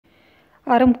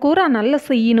அறம் கூறா நல்ல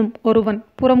செய்யினும் ஒருவன்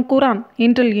புறம் கூறான்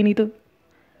என்றல் இனிது.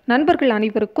 நண்பர்கள்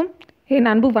அனைவருக்கும் என்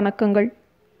அன்பு வணக்கங்கள்.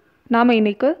 நாம்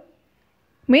இன்னைக்கு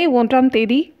மே 1ஆம்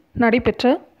தேதி நடைபெற்ற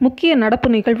முக்கிய நடப்பு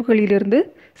நிகழ்வுகளிலிருந்து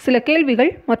சில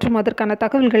கேள்விகள் மற்றும் அதற்கான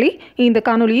தகவல்களை இந்த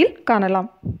காணொளியில் காணலாம்.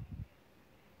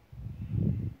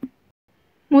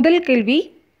 முதல் கேள்வி,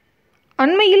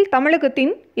 அண்மையில்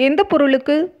தமிழகத்தின் எந்த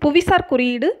பொருளுக்கு புவிசார்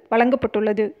குறியீடு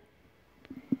வழங்கப்பட்டுள்ளது?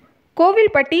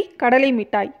 கோவில்பட்டி கடலை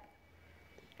மிட்டாய்.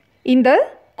 இந்த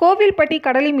கோவில்பட்டி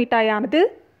கடலை மிட்டாயானது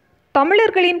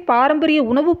தமிழர்களின் பாரம்பரிய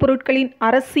உணவுப் பொருட்களின்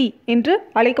அரசி என்று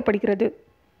அழைக்கப்படுகிறது.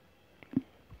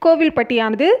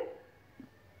 கோவில்பட்டியானது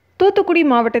தூத்துக்குடி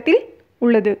மாவட்டத்தில்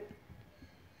உள்ளது.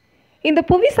 இந்த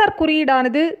புவிசார்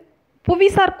குறியீடானது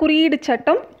புவிசார் குறியீடு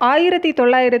சட்டம்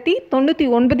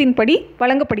 1999 படி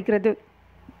வழங்கப்படுகிறது.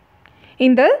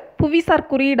 இந்த புவிசார்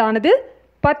குறியீடானது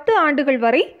 10 ஆண்டுகள்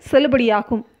வரை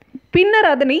செல்லுபடியாகும். பின்னர்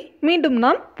அதனை மீண்டும்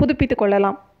நாம் புதுப்பித்துக்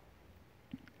கொள்ளலாம்.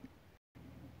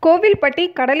 கோவில்பட்டி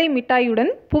கடலை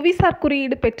மிட்டாயுடன் புவிசார்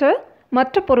குறியீடு பெற்ற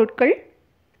மற்ற பொருட்கள்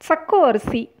சக்கோ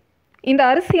அரிசி. இந்த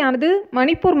அரிசியானது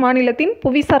மணிப்பூர் மாநிலத்தின்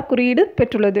புவிசார் குறியீடு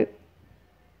பெற்றுள்ளது.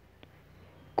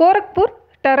 கோரக்பூர்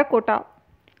டெரகோட்டா,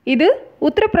 இது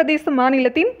உத்தரப்பிரதேச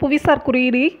மாநிலத்தின் புவிசார்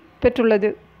குறியீடு பெற்றுள்ளது.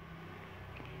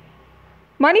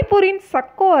 மணிப்பூரின்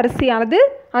சக்கோ அரிசியானது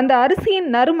அந்த அரிசியின்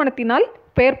நறுமணத்தினால்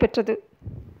பெயர் பெற்றது.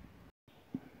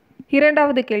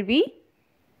 இரண்டாவது கேள்வி,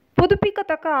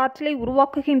 புதுப்பிக்கத்தக்க ஆற்றலை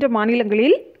உருவாக்குகின்ற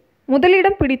மாநிலங்களில்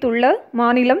முதலிடம் பிடித்துள்ள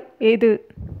மாநிலம் ஏது?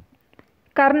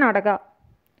 கர்நாடகா.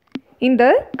 இந்த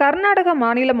கர்நாடக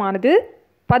மாநிலமானது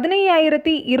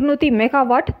 15,200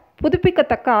 மெகாவாட்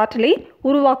புதுப்பிக்கத்தக்க ஆற்றலை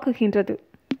உருவாக்குகின்றது.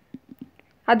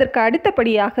 அதற்கு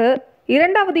அடுத்தபடியாக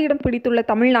இரண்டாவது இடம் பிடித்துள்ள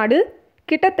தமிழ்நாடு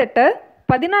கிட்டத்தட்ட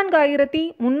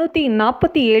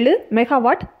 14,347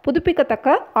 மெகாவாட் புதுப்பிக்கத்தக்க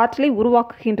ஆற்றலை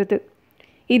உருவாக்குகின்றது.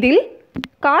 இதில்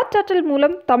காற்றாற்றல்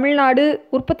மூலம் தமிழ்நாடு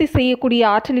உற்பத்தி செய்யக்கூடிய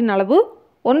ஆற்றலின் அளவு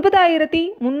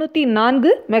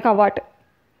 9,304 மெகாவாட்.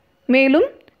 மேலும்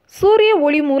சூரிய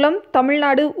ஒளி மூலம்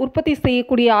தமிழ்நாடு உற்பத்தி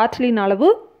செய்யக்கூடிய ஆற்றலின் அளவு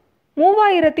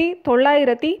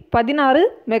 3,916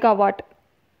 மெகாவாட்.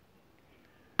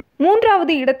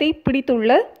 மூன்றாவது இடத்தை பிடித்துள்ள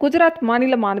குஜராத்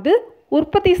மாநிலமானது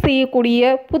உற்பத்தி செய்யக்கூடிய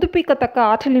புதுப்பிக்கத்தக்க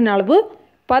ஆற்றலின் அளவு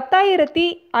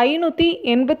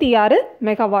 10,586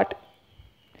 மெகாவாட்.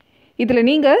 இதில்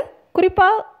நீங்கள்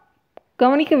குறிப்பாக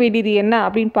கவனிக்க வேண்டியது என்ன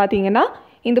அப்படின்னு பார்த்தீங்கன்னா,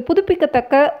 இந்த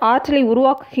புதுப்பிக்கத்தக்க ஆற்றலை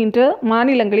உருவாக்குகின்ற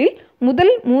மாநிலங்களில்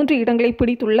முதல் 3 இடங்களை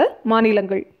பிடித்துள்ள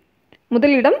மாநிலங்கள்.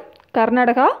 முதலிடம்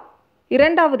கர்நாடகா,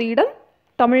 இரண்டாவது இடம்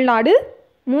தமிழ்நாடு,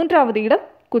 மூன்றாவது இடம்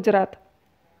குஜராத்.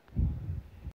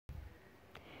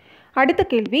 அடுத்த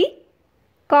கேள்வி,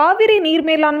 காவிரி நீர்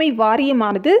மேலாண்மை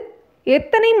வாரியமானது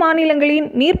எத்தனை மாநிலங்களின்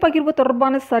நீர் பகிர்வு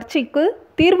தொடர்பான சர்ச்சைக்கு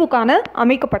தீர்வு காண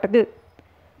அமைக்கப்பட்டது?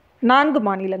 4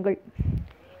 மாநிலங்கள்.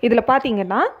 இதில்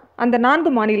பார்த்தீங்கன்னா அந்த 4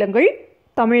 மாநிலங்கள்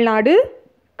தமிழ்நாடு,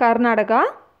 கர்நாடகா,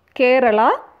 கேரளா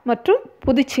மற்றும்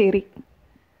புதுச்சேரி.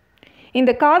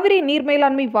 இந்த காவிரி நீர்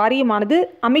மேலாண்மை வாரியமானது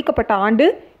அமைக்கப்பட்ட ஆண்டு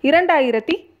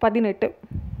 2018.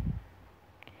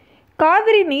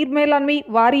 காவிரி நீர் மேலாண்மை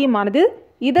வாரியமானது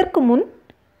இதற்கு முன்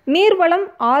நீர்வளம்,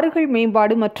 ஆறுகள்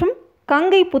மேம்பாடு மற்றும்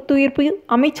கங்கை புத்துயிர்ப்பு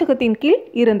அமைச்சகத்தின் கீழ்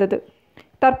இருந்தது.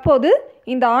 தற்போது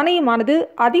இந்த ஆணையமானது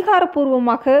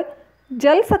அதிகாரப்பூர்வமாக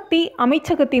ஜல்சக்தி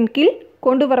அமைச்சகத்தின் கீழ்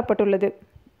கொண்டு வரப்பட்டுள்ளது.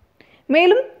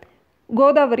 மேலும்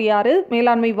கோதாவரி ஆறு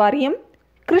மேலாண்மை வாரியம்,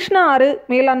 கிருஷ்ணா ஆறு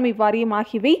மேலாண்மை வாரியம்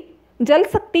ஆகியவை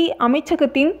ஜல்சக்தி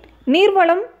அமைச்சகத்தின்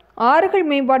நீர்வளம், ஆறுகள்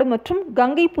மேம்பாடு மற்றும்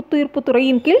கங்கை புத்துயிர்ப்பு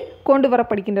துறையின் கீழ் கொண்டு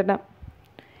வரப்படுகின்றன.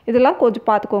 இதெல்லாம் கொஞ்சம்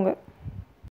பார்த்துக்கோங்க.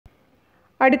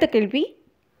 அடுத்த கேள்வி,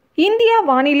 இந்தியா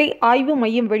வானிலை ஆய்வு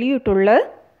மையம் வெளியிட்டுள்ள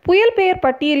புயல் பெயர்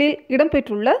பட்டியலில்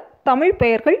இடம்பெற்றுள்ள தமிழ்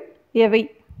பெயர்கள் எவை?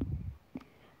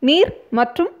 நீர்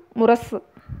மற்றும் முரசு.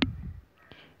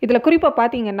 இதில் குறிப்பாக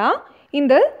பார்த்தீங்கன்னா,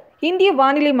 இந்த இந்திய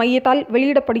வானிலை மையத்தால்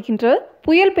வெளியிடப்படுகின்ற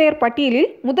புயல் பெயர் பட்டியலில்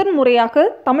முதன்முறையாக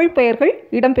தமிழ் பெயர்கள்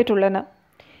இடம்பெற்றுள்ளன.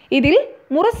 இதில்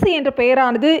முரசு என்ற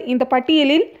பெயரானது இந்த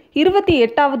பட்டியலில்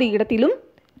 28வது இடத்திலும்,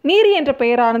 நீர் என்ற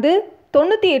பெயரானது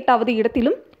 98வது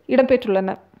இடத்திலும் இடம்பெற்றுள்ளன.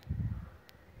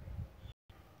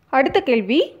 அடுத்த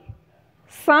கேள்வி,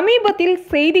 சமீபத்தில்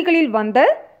செய்திகளில் வந்த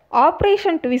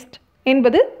ஆபரேஷன் ட்விஸ்ட்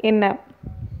என்பது என்ன?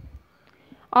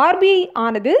 ஆர்பிஐ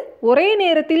ஆனது ஒரே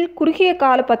நேரத்தில் குறுகிய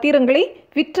கால பத்திரங்களை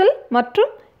விற்றல்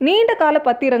மற்றும் நீண்ட கால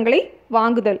பத்திரங்களை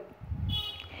வாங்குதல்.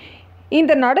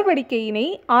 இந்த நடவடிக்கையினை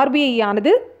ஆர்பிஐ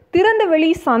ஆனது திறந்தவெளி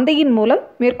சந்தையின் மூலம்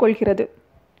மேற்கொள்கிறது.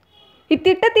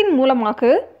 இத்திட்டத்தின்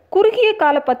மூலமாக குறுகிய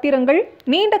கால பத்திரங்கள்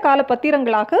நீண்ட கால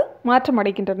பத்திரங்களாக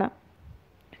மாற்றமடைகின்றன.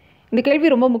 இந்த கேள்வி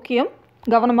ரொம்ப முக்கியம்,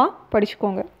 கவனமாக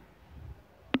படிச்சுக்கோங்க.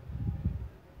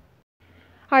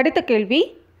 அடுத்த கேள்வி,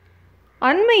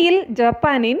 அண்மையில்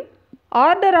ஜப்பானின்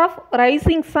ஆர்டர் ஆஃப்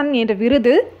ரைசிங் சன் என்ற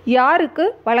விருது யாருக்கு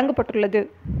வழங்கப்பட்டுள்ளது?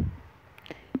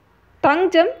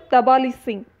 தங்ஜம் தபாலி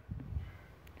சிங்.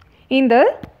 இந்த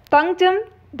தங்ஜம்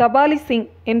தபாலி சிங்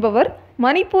என்பவர்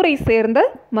மணிப்பூரை சேர்ந்த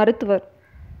மருத்துவர்.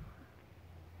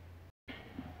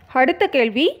 அடுத்த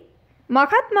கேள்வி,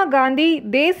 மகாத்மா காந்தி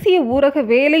தேசிய ஊரக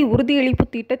வேலை உறுதியளிப்பு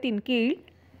திட்டத்தின் கீழ்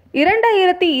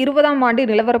 2020ஆம் ஆண்டு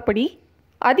நிலவரப்படி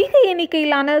அதிக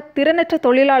எண்ணிக்கையிலான திறனற்ற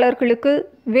தொழிலாளர்களுக்கு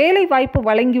வேலை வாய்ப்பு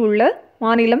வழங்கியுள்ள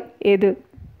மாநிலம் எது?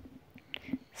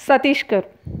 சத்தீஸ்கர்.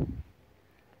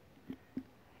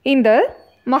 இந்த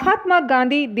மகாத்மா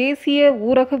காந்தி தேசிய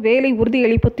ஊரக வேலை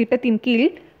உறுதியளிப்பு திட்டத்தின் கீழ்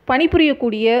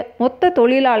பணிபுரியக்கூடிய மொத்த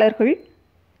தொழிலாளர்கள்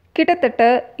கிட்டத்தட்ட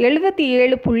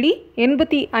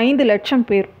 77.85 லட்சம்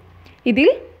பேர்.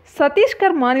 இதில்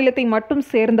சத்தீஸ்கர் மாநிலத்தை மட்டும்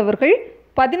சேர்ந்தவர்கள்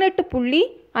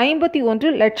 18.51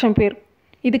 லட்சம் பேர்.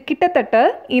 இது கிட்டத்தட்ட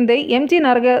இந்த எம்ஜி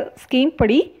நரக ஸ்கீம்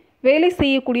படி வேலை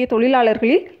செய்யக்கூடிய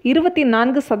தொழிலாளர்களில்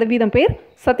 24% பேர்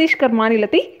சத்தீஸ்கர்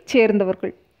மாநிலத்தை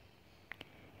சேர்ந்தவர்கள்.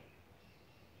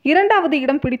 இரண்டாவது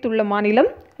இடம் பிடித்துள்ள மாநிலம்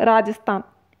ராஜஸ்தான்.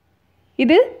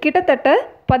 இது கிட்டத்தட்ட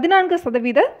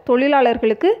 14%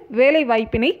 தொழிலாளர்களுக்கு வேலை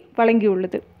வாய்ப்பினை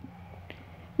வழங்கியுள்ளது.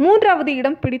 மூன்றாவது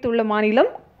இடம் பிடித்துள்ள மாநிலம்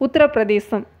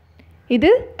உத்தரப்பிரதேசம். இது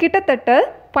கிட்டத்தட்ட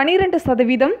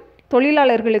 12%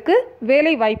 தொழிலாளர்களுக்கு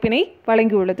வேலை வாய்ப்பினை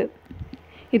வழங்கியுள்ளது.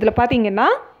 இதில் பார்த்திங்கன்னா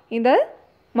இந்த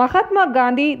மகாத்மா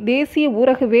காந்தி தேசிய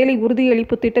ஊரக வேலை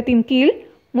உறுதியளிப்பு திட்டத்தின் கீழ்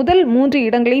முதல் 3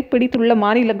 இடங்களை பிடித்துள்ள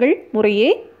மாநிலங்கள் முறையே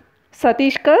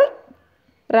சத்தீஸ்கர்,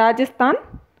 ராஜஸ்தான்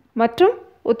மற்றும்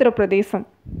உத்தரப்பிரதேசம்.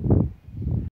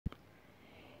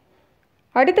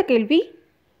 அடுத்த கேள்வி,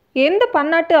 எந்த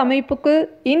பன்னாட்டு அமைப்புக்கு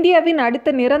இந்தியாவின் அடுத்த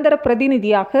நிரந்தர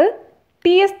பிரதிநிதியாக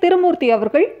TS திருமூர்த்தி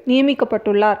அவர்கள்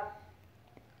நியமிக்கப்பட்டுள்ளார்?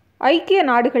 ஐக்கிய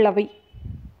நாடுகள் அவை.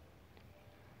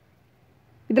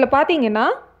 இதில் பார்த்தீங்கன்னா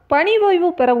பணி ஓய்வு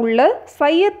பெற உள்ள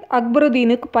சையத்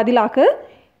அக்பருதீனுக்கு பதிலாக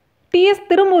TS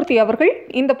திருமூர்த்தி அவர்கள்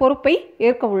இந்த பொறுப்பை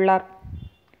ஏற்க உள்ளார்.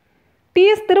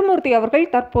 TS திருமூர்த்தி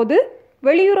அவர்கள் தற்போது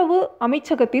வெளியுறவு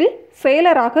அமைச்சகத்தில்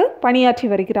செயலராக பணியாற்றி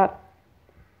வருகிறார்.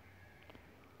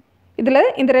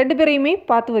 இதில் இந்த 2 பேரையுமே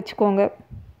பார்த்து வச்சுக்கோங்க.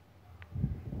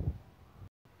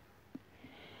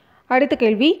 அடுத்த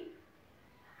கேள்வி,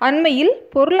 அண்மையில்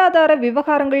பொருளாதார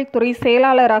விவகாரங்கள் துறை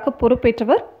செயலாளராக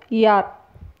பொறுப்பேற்றவர் யார்?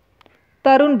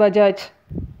 தருண் பஜாஜ்.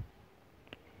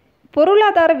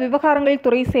 பொருளாதார விவகாரங்கள்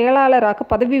துறை செயலாளராக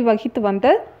பதவி வகித்து வந்த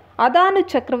அதானு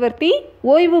சக்கரவர்த்தி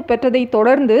ஓய்வு பெற்றதை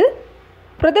தொடர்ந்து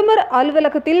பிரதமர்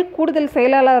அலுவலகத்தில் கூடுதல்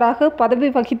செயலாளராக பதவி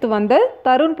வகித்து வந்த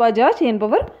தருண் பஜாஜ்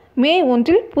என்பவர் மே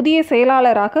 1 புதிய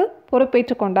செயலாளராக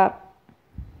பொறுப்பேற்றுக் கொண்டார்.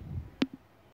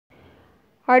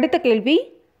 அடுத்த கேள்வி,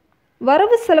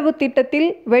 வரவு செலவு திட்டத்தில்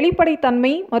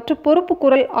வெளிப்படைத்தன்மை மற்றும்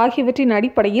பொறுப்புக்கூறல் ஆகியவற்றின்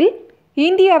அடிப்படையில்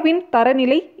இந்தியாவின்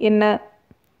தரநிலை என்ன?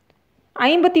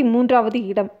 53வது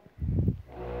இடம்.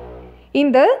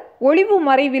 இந்த ஒளிவு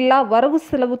மறைவில்லா வரவு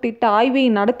செலவு திட்ட ஆய்வை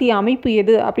நடத்திய அமைப்பு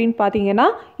எது அப்படின்னு பார்த்தீங்கன்னா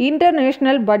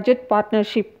இன்டர்நேஷ்னல் பட்ஜெட்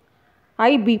பார்ட்னர்ஷிப்,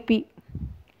 IBP.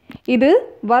 இது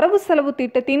வரவு செலவு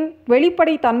திட்டத்தின்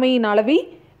வெளிப்படை தன்மையின் அளவை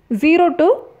 0 to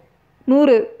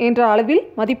 100 என்ற அளவில்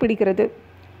மதிப்பிடுகிறது.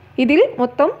 இதில்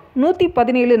மொத்தம்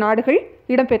 117 நாடுகள்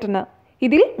இடம்பெற்றன.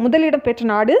 இதில் முதலிடம் பெற்ற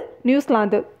நாடு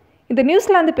நியூசிலாந்து. இந்த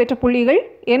நியூசிலாந்து பெற்ற புள்ளிகள்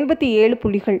 87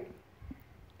 புள்ளிகள்.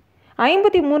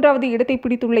 53வது இடத்தை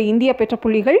பிடித்துள்ள இந்தியா பெற்ற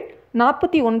புள்ளிகள்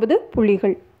 49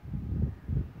 புள்ளிகள்.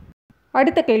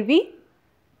 அடுத்த கேள்வி,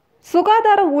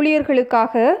 சுகாதார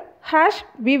ஊழியர்களுக்காக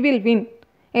 #we will win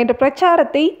என்ற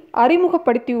பிரச்சாரத்தை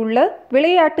அறிமுகப்படுத்தியுள்ள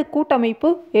விளையாட்டு கூட்டமைப்பு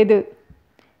எது?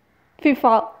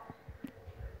 FIFA.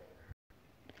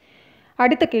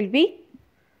 அடுத்த கேள்வி,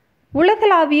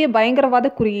 உலகளாவிய பயங்கரவாத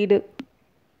குறியீடு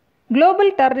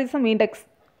குளோபல் டெரரிசம் இண்டெக்ஸ்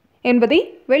என்பதை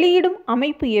வெளியிடும்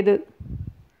அமைப்பு எது?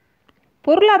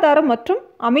 பொருளாதாரம் மற்றும்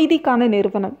அமைதிக்கான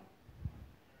நிறுவனம்.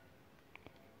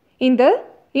 இந்த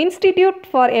institute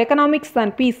for economics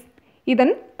and peace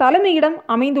இதன் தலைமையிடம்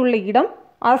அமைந்துள்ள இடம்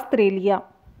ஆஸ்திரேலியா.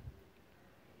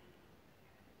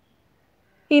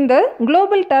 இந்த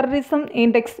குளோபல் டெரரிசம்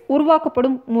இண்டெக்ஸ்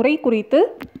உருவாக்கப்படும் முறை குறித்து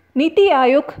நிதி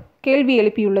ஆயோக் கேள்வி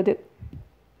எழுப்பியுள்ளது.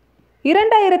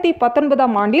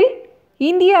 2019ஆம் ஆண்டில்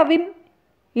இந்தியாவின்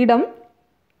இடம்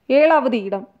 7வது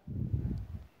இடம்.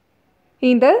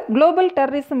 இந்த குளோபல்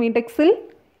டெரரிசம் இண்டெக்ஸில்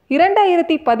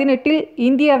 2018இல்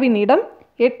இந்தியாவின் இடம்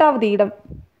 8வது இடம்.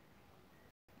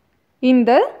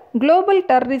 இந்த குளோபல்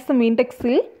டெரரிசம்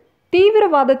இண்டெக்ஸில்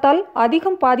தீவிரவாதத்தால்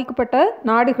அதிகம் பாதிக்கப்பட்ட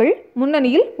நாடுகள்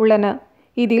முன்னணியில் உள்ளன.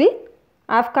 இதில்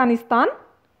Afghanistan,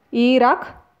 Iraq,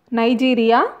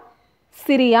 Nigeria,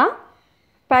 Syria,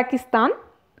 Pakistan,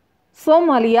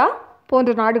 Somalia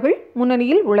போன்ற நாடுகள்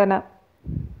முன்னணியில் உள்ளன.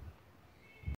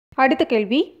 அடுத்த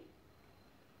கேள்வி,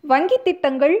 வங்கி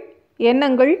திட்டங்கள்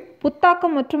எண்ணங்கள்,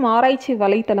 புத்தாக்கம் மற்றும் ஆராய்ச்சி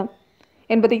வலைத்தளம்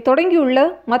என்பதை தொடங்கியுள்ள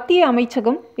மத்திய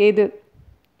அமைச்சகம் ஏது?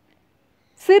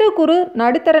 சிறு குறு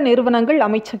நடுத்தர நிறுவனங்கள்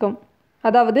அமைச்சகம்,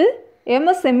 அதாவது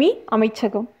MSME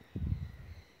அமைச்சகம்.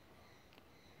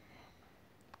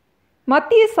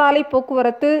 மத்திய சாலை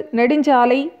போக்குவரத்து,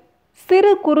 நெடுஞ்சாலை,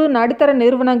 சிறு குறு நடுத்தர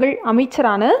நிறுவனங்கள்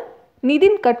அமைச்சரான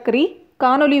நிதின் கட்கரி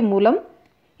காணொலி மூலம்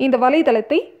இந்த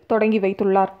வலைதளத்தை தொடங்கி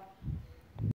வைத்துள்ளார்.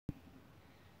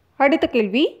 அடுத்த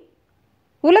கேள்வி,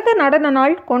 உலக நடன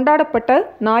நாள் கொண்டாடப்பட்ட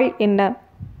நாள் என்ன?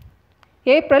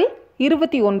 ஏப்ரல்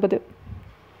 29.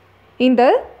 இந்த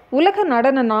உலக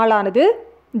நடன நாளானது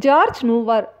ஜார்ஜ்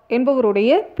நூவார்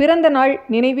என்பவருடைய பிறந்த நாள்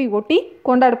நினைவை ஒட்டி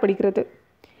கொண்டாடப்படுகிறது.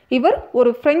 இவர்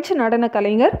ஒரு பிரெஞ்சு நடன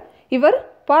கலைஞர். இவர்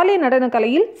பாலே நடன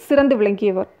கலையில் சிறந்து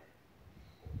விளங்கியவர்.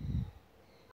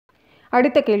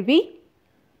 அடுத்த கேள்வி,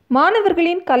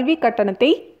 மாணவர்களின் கல்வி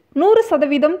கட்டணத்தை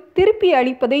 100% திருப்பி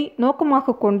அளிப்பதை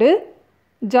நோக்கமாக கொண்டு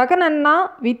ஜகனன்னா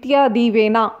வித்யா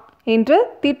தீவேனா என்ற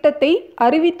திட்டத்தை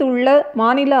அறிவித்துள்ள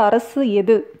மாநில அரசு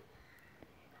எது?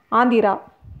 ஆந்திரா.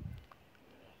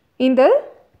 இந்த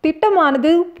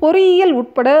திட்டமானது பொறியியல்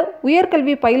உட்பட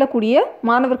உயர்கல்வி பயிலக்கூடிய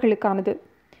மாணவர்களுக்கானது.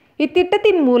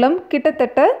 இத்திட்டத்தின் மூலம்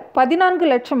கிட்டத்தட்ட 14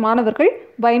 லட்சம் மாணவர்கள்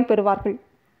பயன்பெறுவார்கள்.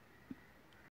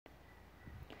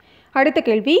 அடுத்த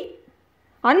கேள்வி,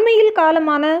 அண்மையில்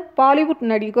காலமான பாலிவுட்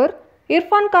நடிகர்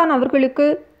இர்ஃபான் கான் அவர்களுக்கு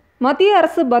மத்திய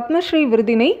அரசு பத்மஸ்ரீ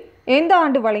விருதினை எந்த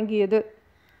ஆண்டு வழங்கியது?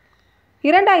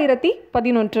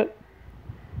 2011.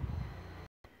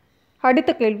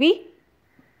 அடுத்த கேள்வி,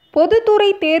 பொதுத்துறை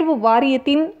தேர்வு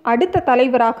வாரியத்தின் அடுத்த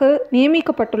தலைவராக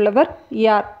நியமிக்கப்பட்டுள்ளவர்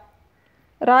யார்?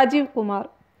 ராஜீவ்குமார்.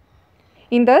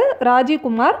 இந்த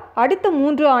ராஜீவ்குமார் அடுத்த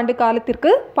 3 ஆண்டு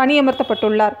காலத்திற்கு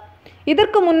பணியமர்த்தப்பட்டுள்ளார்.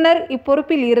 இதற்கு முன்னர்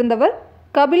இப்பொறுப்பில் இருந்தவர்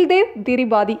கபில்தேவ்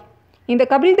திரிபாதி. இந்த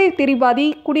கபில்தேவ் திரிபாதி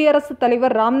குடியரசுத்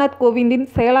தலைவர் ராம்நாத் கோவிந்தின்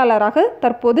செயலாளராக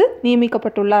தற்போது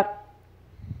நியமிக்கப்பட்டுள்ளார்.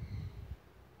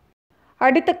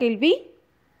 அடுத்த கேள்வி,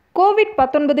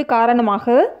 கோவிட்-19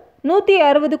 காரணமாக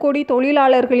 160 கோடி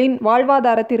தொழிலாளர்களின்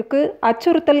வாழ்வாதாரத்திற்கு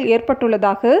அச்சுறுத்தல்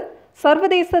ஏற்பட்டுள்ளதாக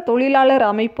சர்வதேச தொழிலாளர்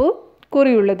அமைப்பு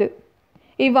கூறியுள்ளது.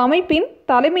 இவ்வமைப்பின்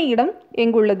தலைமையிடம்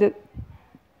எங்குள்ளது?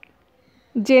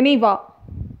 ஜெனீவா.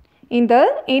 இந்த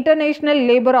இன்டர்நேஷனல்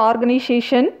லேபர்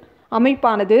ஆர்கனைசேஷன்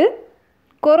அமைப்பானது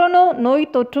கொரோனா நோய்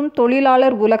தொற்றும்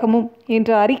தொழிலாளர் உலகமும் என்ற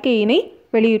அறிக்கையினை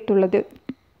வெளியிட்டுள்ளது.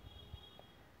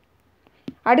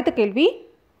 அடுத்த கேள்வி,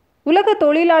 உலக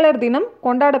தொழிலாளர் தினம்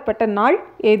கொண்டாடப்பட்ட நாள்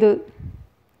எது?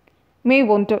 மே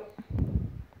 1.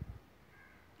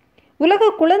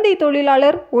 உலக குழந்தை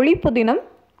தொழிலாளர் ஒழிப்பு தினம்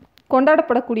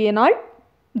கொண்டாடப்படக்கூடிய நாள்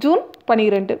ஜூன்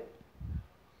 12.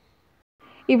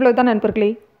 இவ்வளவுதான்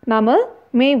நண்பர்களே, நாம்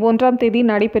மே 1ஆம் தேதி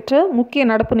நடைபெற்ற முக்கிய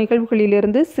நடப்பு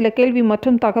நிகழ்வுகளிலிருந்து சில கேள்வி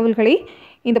மற்றும் தகவல்களை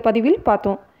இந்த பதிவில்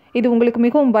பார்த்தோம். இது உங்களுக்கு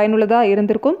மிகவும் பயனுள்ளதாக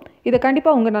இருந்திருக்கும். இதை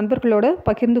கண்டிப்பாக உங்கள் நண்பர்களோட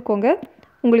பகிர்ந்துக்கோங்க.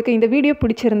 உங்களுக்கு இந்த வீடியோ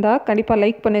பிடிச்சிருந்தா கண்டிப்பாக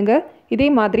லைக் பண்ணுங்கள். இதே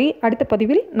மாதிரி அடுத்த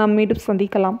பதிவில் நாம் மீண்டும்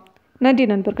சந்திக்கலாம். நன்றி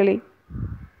நண்பர்களே.